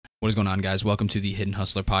What is going on, guys? Welcome to the Hidden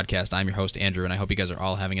Hustler Podcast. I'm your host, Andrew, and I hope you guys are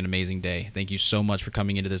all having an amazing day. Thank you so much for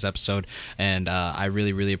coming into this episode, and I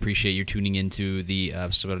really, really appreciate you tuning into the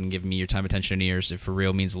episode and giving me your time, attention, and ears. It for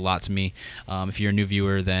real means a lot to me. If you're a new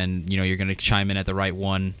viewer, then you're going to chime in at the right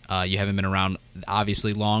one. You haven't been around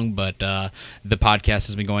obviously long, but the podcast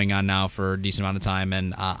has been going on now for a decent amount of time,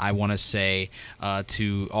 and I want to say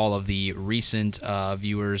to all of the recent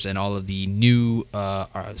viewers and all of the new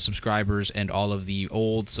subscribers and all of the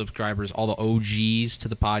old subscribers, all the OGs to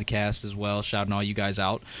the podcast as well, shouting all you guys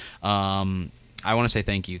out. I want to say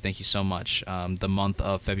thank you. Thank you so much. The month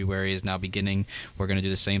of February is now beginning. We're going to do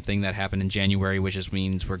the same thing that happened in January, which just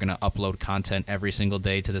means we're going to upload content every single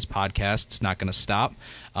day to this podcast. It's not going to stop.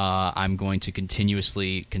 I'm going to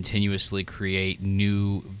continuously create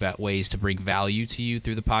new ways to bring value to you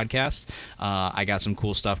through the podcast. I got some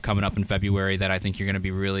cool stuff coming up in February that I think you're going to be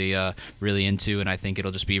really into, and I think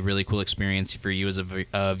it'll just be a really cool experience for you as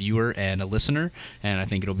a viewer and a listener, and I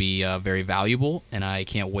think it'll be very valuable, and I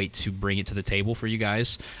can't wait to bring it to the table for you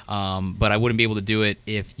guys. But I wouldn't be able to do it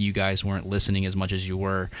if you guys weren't listening as much as you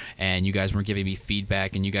were, and you guys weren't giving me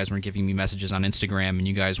feedback, and you guys weren't giving me messages on Instagram, and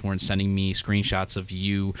you guys weren't sending me screenshots of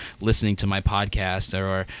you listening to my podcast,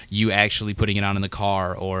 or you actually putting it on in the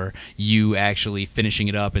car, or you actually finishing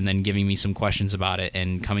it up and then giving me some questions about it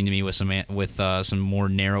and coming to me with some more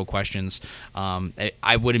narrow questions.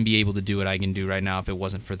 I wouldn't be able to do what I can do right now if it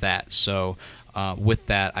wasn't for that. So with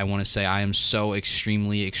that, I want to say I am so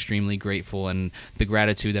extremely grateful, and the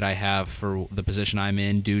gratitude that I have for the position I'm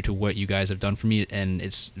in due to what you guys have done for me, and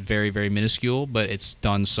it's very minuscule, but it's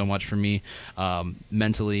done so much for me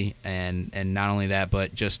mentally, and not only that,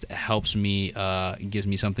 but just helps me, gives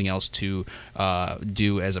me something else to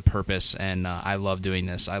do as a purpose, and I love doing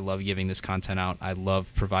this. I love giving this content out. I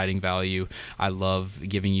love providing value. I love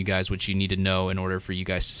giving you guys what you need to know in order for you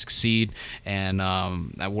guys to succeed, and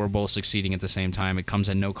we're both succeeding at the same time. It comes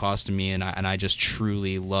at no cost to me, and I just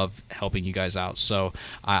truly love helping you guys out. So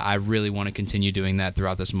I really want to continue doing that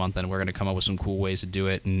throughout this month, and we're going to come up with some cool ways to do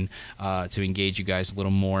it and to engage you guys a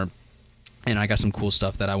little more. And I got some cool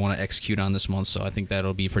stuff that I want to execute on this month, so I think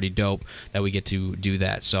that'll be pretty dope that we get to do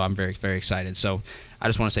that. So I'm very excited. So I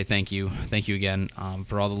just want to say thank you again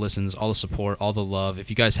for all the listens, all the support, all the love. If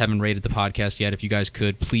you guys haven't rated the podcast yet, if you guys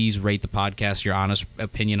could please rate the podcast, your honest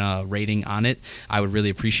opinion rating on it, I would really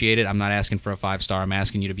appreciate it. I'm not asking for a 5-star. I'm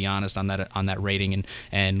asking you to be honest on that rating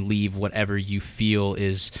and leave whatever you feel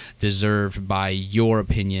is deserved by your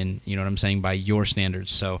opinion. You know what I'm saying? By your standards.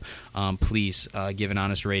 So please give an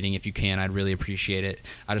honest rating if you can. I'd really appreciate it.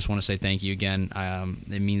 I just want to say thank you again.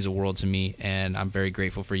 It means the world to me, and I'm very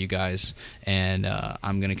grateful for you guys. And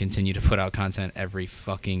I'm going to continue to put out content every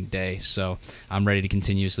fucking day. So I'm ready to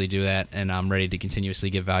continuously do that, and I'm ready to continuously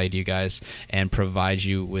give value to you guys and provide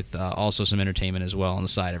you with also some entertainment as well on the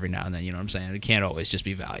side every now and then. You know what I'm saying? It can't always just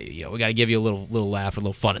be value. We got to give you a little laugh, a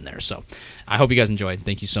little fun in there. So I hope you guys enjoyed.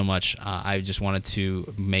 Thank you so much. I just wanted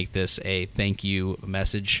to make this a thank you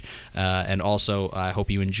message, and also I hope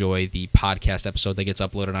you enjoy the podcast episode that gets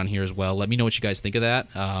uploaded on here as well. Let me know what you guys think of that.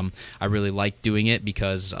 I really like doing it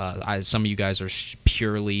because some of you guys are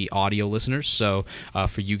purely audio listeners, so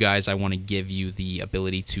for you guys, I want to give you the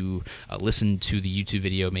ability to listen to the YouTube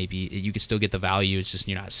video. Maybe you can still get the value, it's just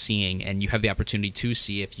you're not seeing, and you have the opportunity to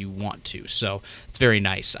see if you want to. So it's very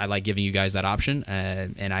nice. I like giving you guys that option,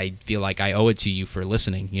 and I feel like I owe it to you for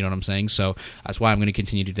listening. You know what I'm saying? So that's why I'm going to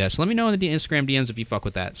continue to do that. So let me know in the Instagram DMs if you fuck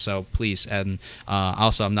with that. So please, and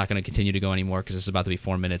also I'm not going to continue to go anymore because it's about to be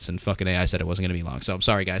 4 minutes, and fucking AI said it wasn't going to be long. So I'm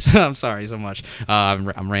sorry, guys. I'm sorry so much.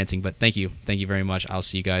 I'm ranting, but thank you very much. I'll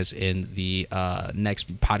see you guys in the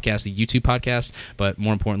next podcast, the YouTube podcast, but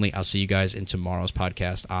more importantly, I'll see you guys in tomorrow's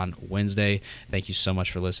podcast on Wednesday. Thank you so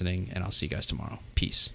much for listening, and I'll see you guys tomorrow. Peace.